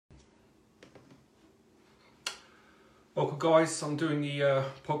Welcome guys, I'm doing the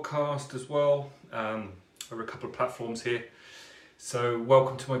podcast as well over a couple of platforms here. So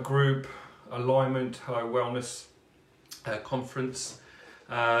welcome to my group, Alignment, Hello Wellness Conference.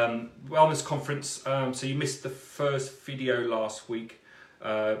 Wellness Conference, so you missed the first video last week.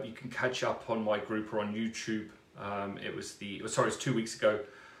 You can catch up on my group or on YouTube. It was 2 weeks ago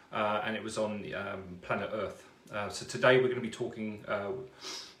and it was on planet Earth. So today we're going to be talking,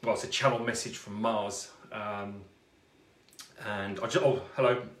 it's a channel message from Mars. And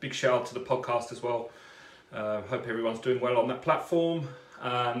hello, big shout out to the podcast as well. Hope everyone's doing well on that platform.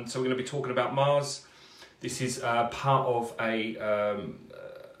 So we're going to be talking about Mars. This is part of a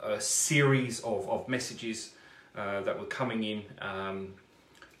series of messages that were coming in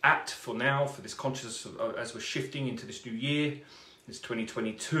for this consciousness as we're shifting into this new year. This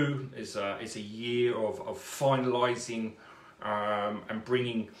 2022 is a year of finalizing and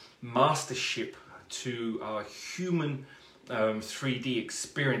bringing mastership to our human 3D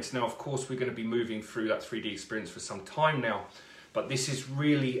experience. Now, of course, we're going to be moving through that 3D experience for some time now, but this is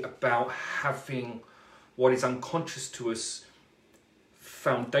really about having what is unconscious to us,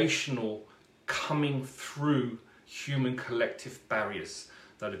 foundational, coming through human collective barriers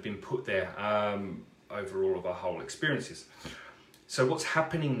that have been put there over all of our whole experiences. So what's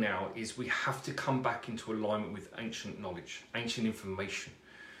happening now is we have to come back into alignment with ancient knowledge, ancient information.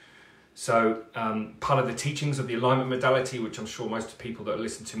 So part of the teachings of the alignment modality, which I'm sure most people that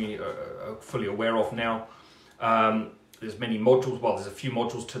listen to me are fully aware of now, there's many modules, there's a few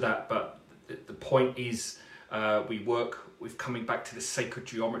modules to that, but the point is we work with coming back to the sacred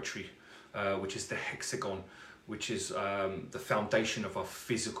geometry, which is the hexagon, which is the foundation of our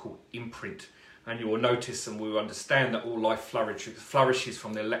physical imprint. And you will notice and we will understand that all life flourishes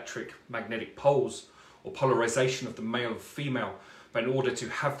from the electric magnetic poles or polarization of the male and female. But in order to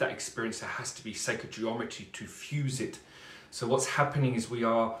have that experience, there has to be sacred geometry to fuse it. So what's happening is we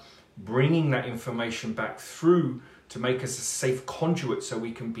are bringing that information back through to make us a safe conduit so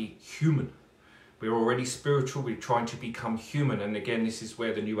we can be human. We're already spiritual, we're trying to become human. And again, this is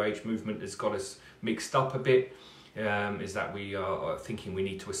where the New Age movement has got us mixed up a bit, is that we are thinking we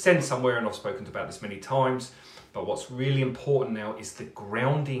need to ascend somewhere, and I've spoken about this many times. But what's really important now is the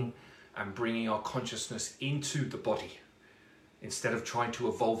grounding and bringing our consciousness into the body, instead of trying to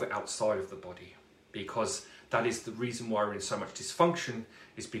evolve it outside of the body, because that is the reason why we're in so much dysfunction,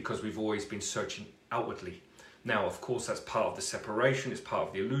 is because we've always been searching outwardly. Now, of course, that's part of the separation, it's part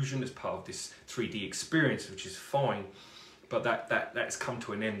of the illusion, it's part of this 3D experience, which is fine, but that's come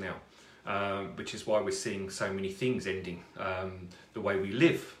to an end now, which is why we're seeing so many things ending. The way we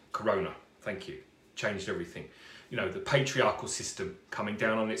live, Corona, thank you, changed everything. You know, the patriarchal system coming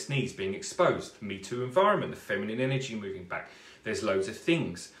down on its knees, being exposed, Me Too environment, the feminine energy moving back. There's loads of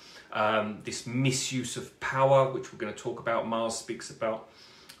things. This misuse of power, which we're going to talk about, Mars speaks about.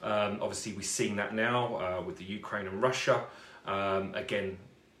 Obviously, we're seeing that now with the Ukraine and Russia. Again,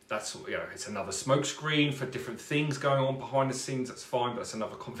 that's, it's another smokescreen for different things going on behind the scenes. That's fine, but that's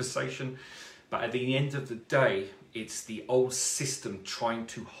another conversation. But at the end of the day, it's the old system trying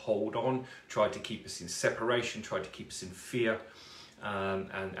to hold on, trying to keep us in separation, trying to keep us in fear,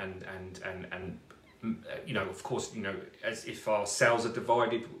 of course, as if our cells are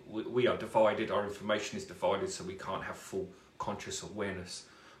divided, we are divided, our information is divided, so we can't have full conscious awareness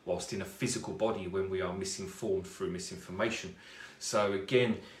whilst in a physical body when we are misinformed through misinformation. So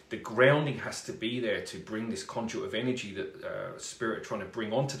again, the grounding has to be there to bring this conduit of energy that Spirit are trying to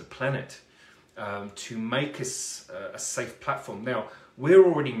bring onto the planet, to make us a safe platform. Now, we're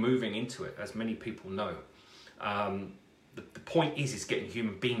already moving into it, as many people know. The point is getting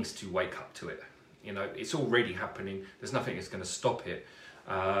human beings to wake up to it. It's already happening. There's nothing that's going to stop it.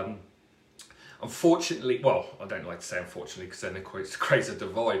 Unfortunately, I don't like to say unfortunately, because then it creates a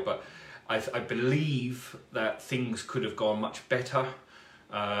divide, but I believe that things could have gone much better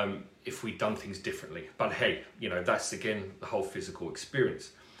if we'd done things differently. But hey, that's again the whole physical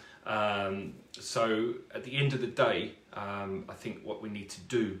experience. So at the end of the day, I think what we need to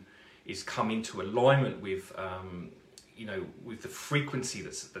do is come into alignment with with the frequency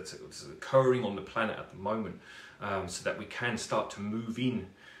that's occurring on the planet at the moment, so that we can start to move in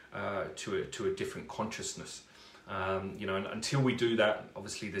to a different consciousness. And until we do that,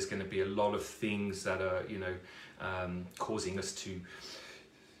 obviously there's going to be a lot of things that are causing us to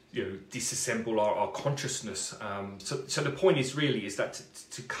disassemble our consciousness. So the point is that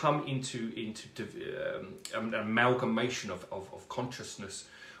to come into an amalgamation of consciousness,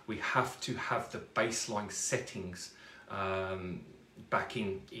 we have to have the baseline settings back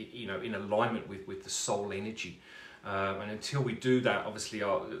in alignment with the soul energy. And until we do that, obviously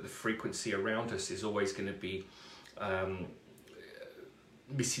the frequency around us is always going to be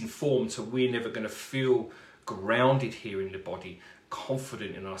misinformed, so we're never going to feel grounded here in the body,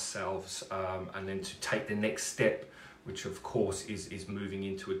 confident in ourselves, and then to take the next step, which of course is moving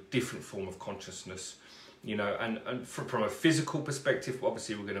into a different form of consciousness. You know, and from a physical perspective,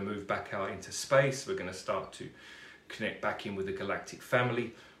 obviously we're going to move back out into space. We're going to start to connect back in with the galactic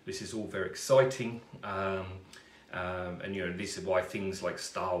family. This is all very exciting, and you know, this is why things like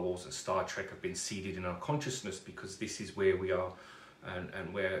Star Wars and Star Trek have been seeded in our consciousness, because this is where we are,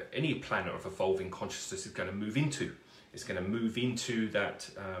 and where any planet of evolving consciousness is going to move into. It's going to move into that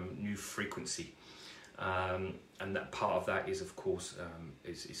new frequency, and that part of that is, of course,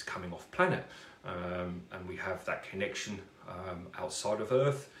 is coming off planet. And we have that connection outside of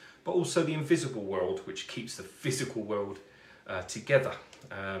Earth, but also the invisible world, which keeps the physical world together.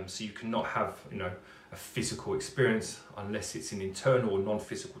 So you cannot have, you know, a physical experience unless it's an internal or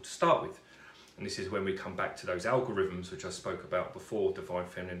non-physical to start with. And this is when we come back to those algorithms which I spoke about before: divine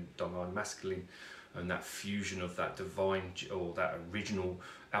feminine, divine masculine, and that fusion of that divine or that original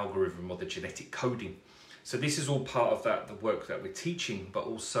algorithm or the genetic coding. So this is all part of that, the work that we're teaching, but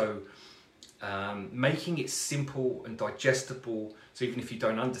also making it simple and digestible. So even if you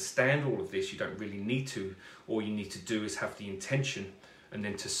don't understand all of this, you don't really need to. All you need to do is have the intention, and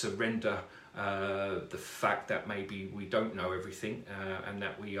then to surrender the fact that maybe we don't know everything, and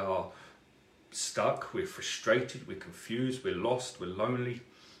that we are stuck, we're frustrated, we're confused, we're lost, we're lonely,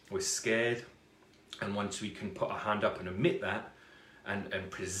 we're scared. And once we can put our hand up and admit that, and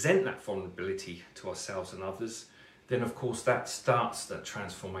present that vulnerability to ourselves and others, then of course that starts that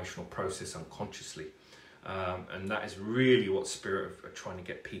transformational process unconsciously. And that is really what Spirit are trying to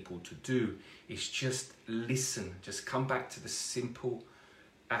get people to do, is just listen, just come back to the simple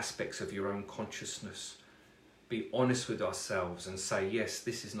aspects of your own consciousness. Be honest with ourselves and say, yes,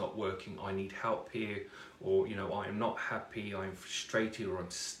 this is not working, I need help here, or, you know, I am not happy, I'm frustrated, or I'm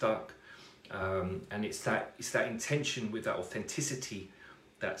stuck. And it's that intention with that authenticity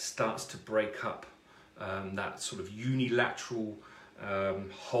that starts to break up that sort of unilateral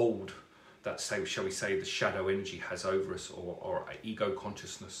hold that, shall we say, the shadow energy has over us, or ego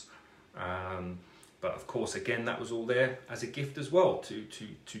consciousness. But of course, again, that was all there as a gift as well, to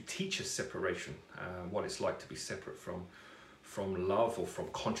teach us separation, what it's like to be separate from love or from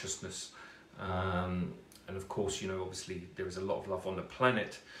consciousness. And of course, you know, obviously there is a lot of love on the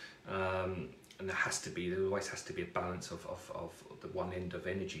planet, and there always has to be a balance of the one end of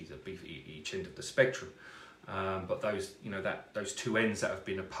energy, each end of the spectrum. But those, you know, those two ends that have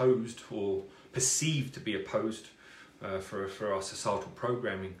been opposed or perceived to be opposed for our societal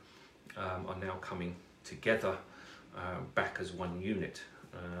programming are now coming together back as one unit,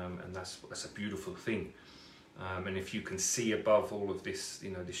 and that's a beautiful thing. And if you can see above all of this,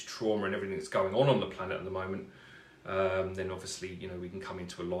 you know, this trauma and everything that's going on the planet at the moment, then obviously, you know, we can come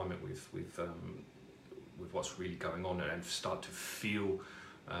into alignment with what's really going on, and start to feel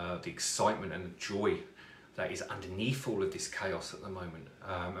the excitement and the joy that is underneath all of this chaos at the moment.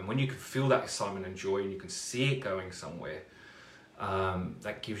 And when you can feel that excitement and joy, and you can see it going somewhere,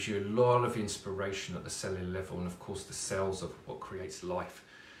 that gives you a lot of inspiration at the cellular level, and of course the cells of what creates life.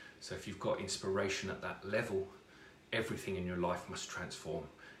 So if you've got inspiration at that level, everything in your life must transform.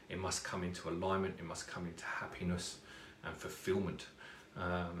 It must come into alignment, it must come into happiness and fulfillment.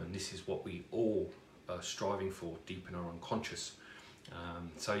 And this is what we all are striving for deep in our unconscious.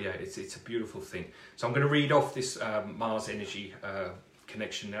 So yeah, it's a beautiful thing. So I'm going to read off this Mars energy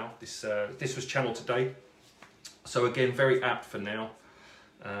connection now. This was channeled today. So again, very apt for now.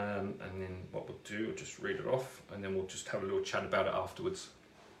 And then what we'll do, we'll just read it off, and then we'll just have a little chat about it afterwards.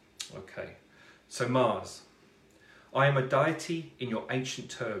 Okay, so Mars. I am a deity in your ancient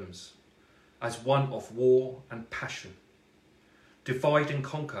terms, as one of war and passion. Divide and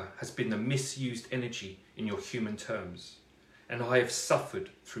conquer has been the misused energy in your human terms, and I have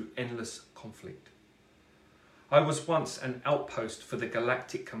suffered through endless conflict. I was once an outpost for the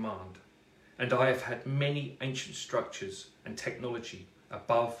Galactic Command, and I have had many ancient structures and technology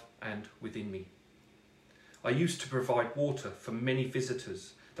above and within me. I used to provide water for many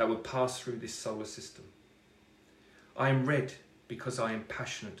visitors that would pass through this solar system. I am red because I am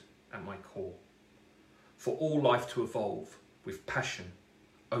passionate at my core, for all life to evolve with passion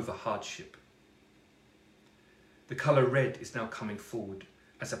over hardship. The colour red is now coming forward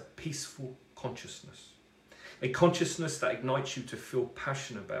as a peaceful consciousness, a consciousness that ignites you to feel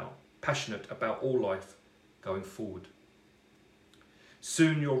passionate about all life going forward.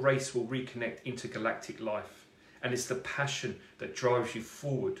 Soon your race will reconnect into galactic life, and it's the passion that drives you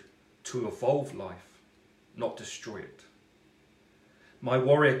forward to evolve life, not destroy it. My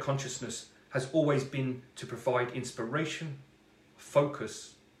warrior consciousness has always been to provide inspiration,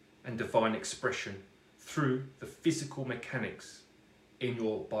 focus, and divine expression through the physical mechanics in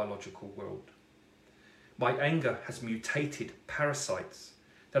your biological world. My anger has mutated parasites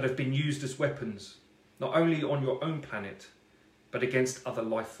that have been used as weapons, not only on your own planet, but against other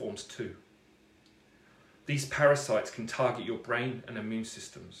life forms too. These parasites can target your brain and immune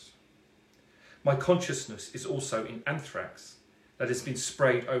systems. My consciousness is also in anthrax that has been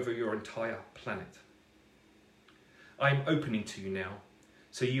sprayed over your entire planet. I am opening to you now,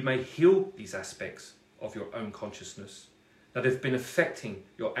 so you may heal these aspects of your own consciousness that have been affecting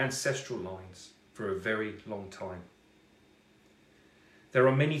your ancestral lines for a very long time. There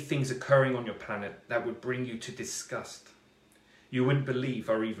are many things occurring on your planet that would bring you to disgust. You wouldn't believe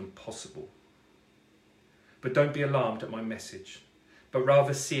are even possible. But don't be alarmed at my message, but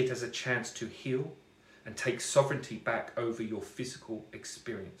rather see it as a chance to heal and take sovereignty back over your physical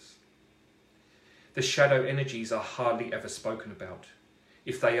experience. The shadow energies are hardly ever spoken about.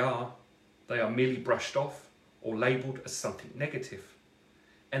 If they are merely brushed off or labelled as something negative.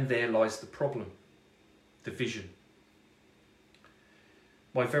 And there lies the problem, division.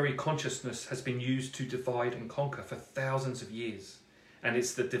 My very consciousness has been used to divide and conquer for thousands of years, and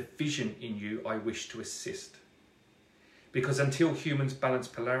it's the division in you I wish to assist. Because until humans balance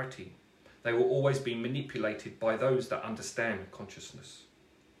polarity, they will always be manipulated by those that understand consciousness.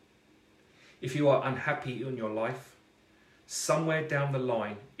 If you are unhappy in your life, somewhere down the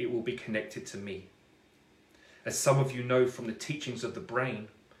line it will be connected to me. As some of you know from the teachings of the brain,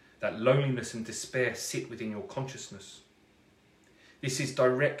 that loneliness and despair sit within your consciousness. This is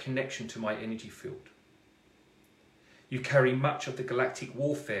direct connection to my energy field. You carry much of the galactic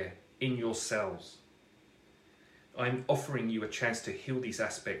warfare in your cells. I am offering you a chance to heal these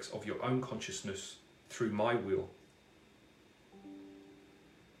aspects of your own consciousness through my will.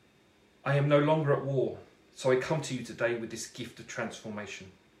 I am no longer at war, so I come to you today with this gift of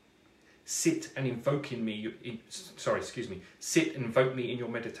transformation. Sit and invoke me in your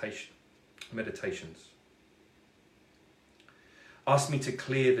meditations. Ask me to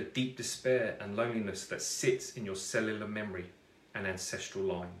clear the deep despair and loneliness that sits in your cellular memory and ancestral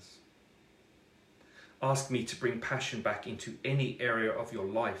lines. Ask me to bring passion back into any area of your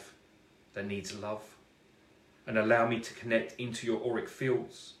life that needs love, and allow me to connect into your auric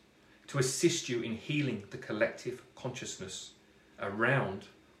fields to assist you in healing the collective consciousness around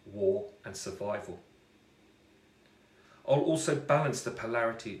war and survival. I'll also balance the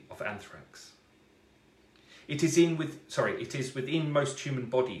polarity of anthrax. It is within most human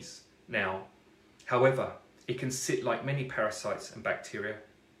bodies now. However, it can sit like many parasites and bacteria,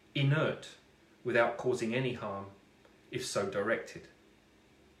 inert, without causing any harm, if so directed.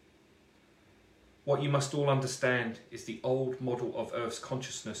 What you must all understand is the old model of Earth's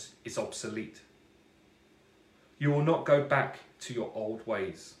consciousness is obsolete. You will not go back to your old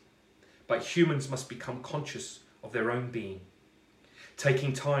ways, but humans must become conscious of their own being,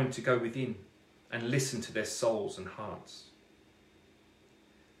 taking time to go within and listen to their souls and hearts.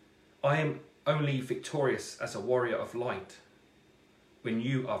 I am only victorious as a warrior of light when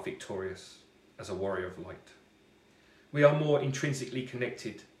you are victorious as a warrior of light. We are more intrinsically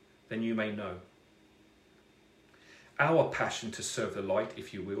connected than you may know. Our passion to serve the light,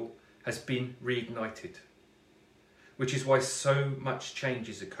 if you will, has been reignited, which is why so much change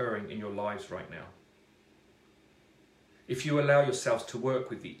is occurring in your lives right now. If you allow yourselves to work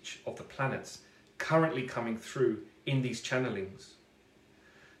with each of the planets currently coming through in these channelings,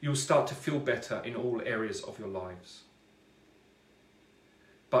 you'll start to feel better in all areas of your lives.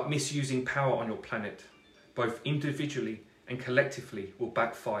 But misusing power on your planet, both individually and collectively, will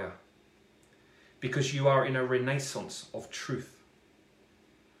backfire, because you are in a renaissance of truth.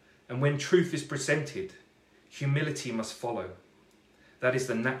 And when truth is presented, humility must follow. That is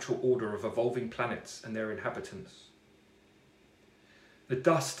the natural order of evolving planets and their inhabitants. The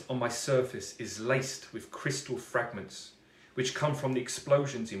dust on my surface is laced with crystal fragments which come from the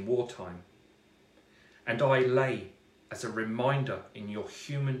explosions in wartime. And I lay as a reminder in your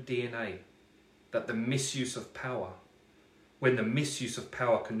human DNA that the misuse of power, when the misuse of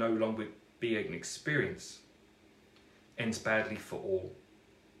power can no longer be an experience, ends badly for all.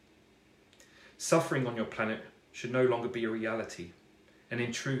 Suffering on your planet should no longer be a reality, and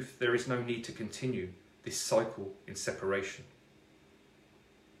in truth there is no need to continue this cycle in separation.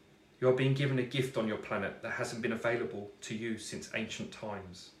 You are being given a gift on your planet that hasn't been available to you since ancient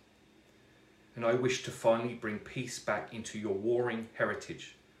times. And I wish to finally bring peace back into your warring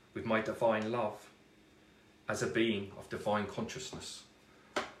heritage with my divine love as a being of divine consciousness.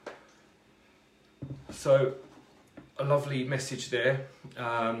 So, a lovely message there.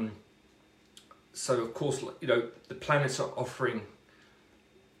 So of course, you know, the planets are offering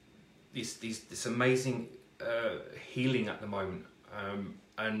this amazing healing at the moment,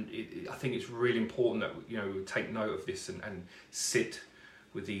 and I think it's really important that, you know, we take note of this and sit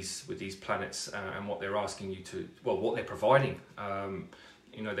with these planets and what they're asking you to, well, what they're providing.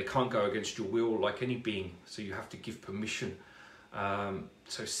 You know, they can't go against your will like any being, so you have to give permission.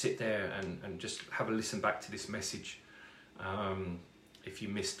 So sit there and just have a listen back to this message if you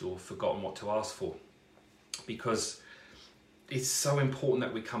missed or forgotten what to ask for, because it's so important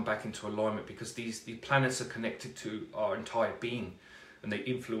that we come back into alignment, because the planets are connected to our entire being, and they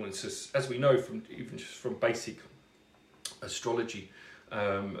influence us, as we know from even just from basic astrology.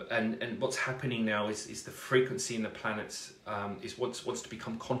 And what's happening now is the frequency in the planets is wants to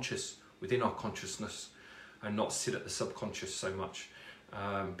become conscious within our consciousness, and not sit at the subconscious so much,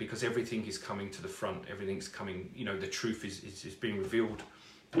 because everything is coming to the front. Everything's coming, you know, the truth is being revealed,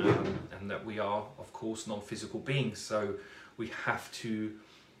 and that we are, of course, non-physical beings. So we have to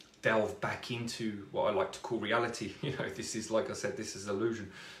delve back into what I like to call reality. You know, this is, like I said, this is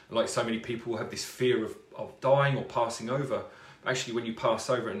illusion. Like so many people have this fear of dying or passing over. Actually, when you pass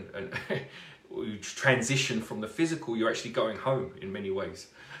over and you transition from the physical, you're actually going home in many ways.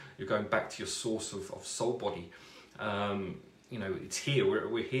 You're going back to your source of soul body. You know, it's here,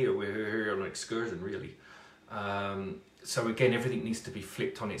 we're here on an excursion, really. So again, everything needs to be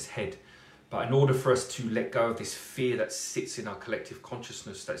flipped on its head. But in order for us to let go of this fear that sits in our collective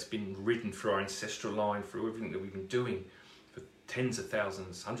consciousness, that's been ridden through our ancestral line, through everything that we've been doing for tens of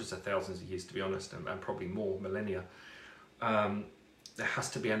thousands, hundreds of thousands of years, to be honest, and probably more, millennia, there has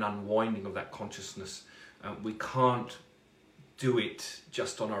to be an unwinding of that consciousness. We can't do it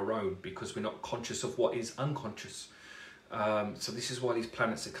just on our own, because we're not conscious of what is unconscious. So this is why these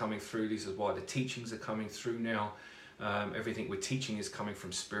planets are coming through. This is why the teachings are coming through now. Everything we're teaching is coming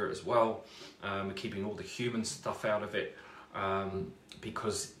from spirit as well. We're keeping all the human stuff out of it,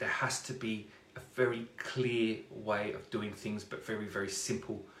 because there has to be a very clear way of doing things, but very, very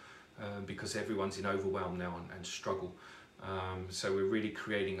simple, because everyone's in overwhelm now and struggle. So we're really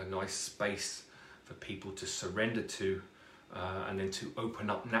creating a nice space for people to surrender to, and then to open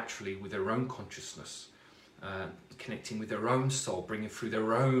up naturally with their own consciousness, connecting with their own soul, bringing through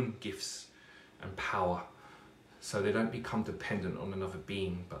their own gifts and power, so they don't become dependent on another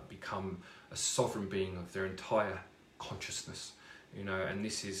being, but become a sovereign being of their entire consciousness. You know, and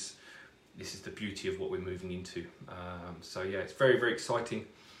this is the beauty of what we're moving into. So yeah, it's very, very exciting.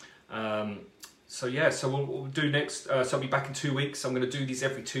 So yeah, so what we'll do next, so I'll be back in 2 weeks. I'm going to do these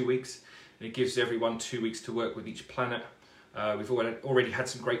every 2 weeks, and it gives everyone 2 weeks to work with each planet. We've already had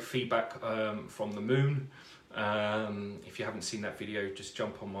some great feedback from the moon. If you haven't seen that video, just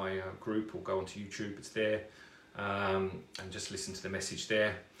jump on my group or go onto YouTube, it's there, and just listen to the message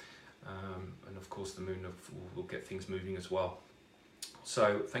there. And of course the moon will get things moving as well.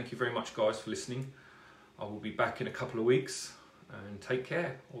 So thank you very much, guys, for listening. I will be back in a couple of weeks, and take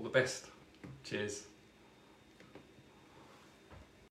care. All the best. Cheers.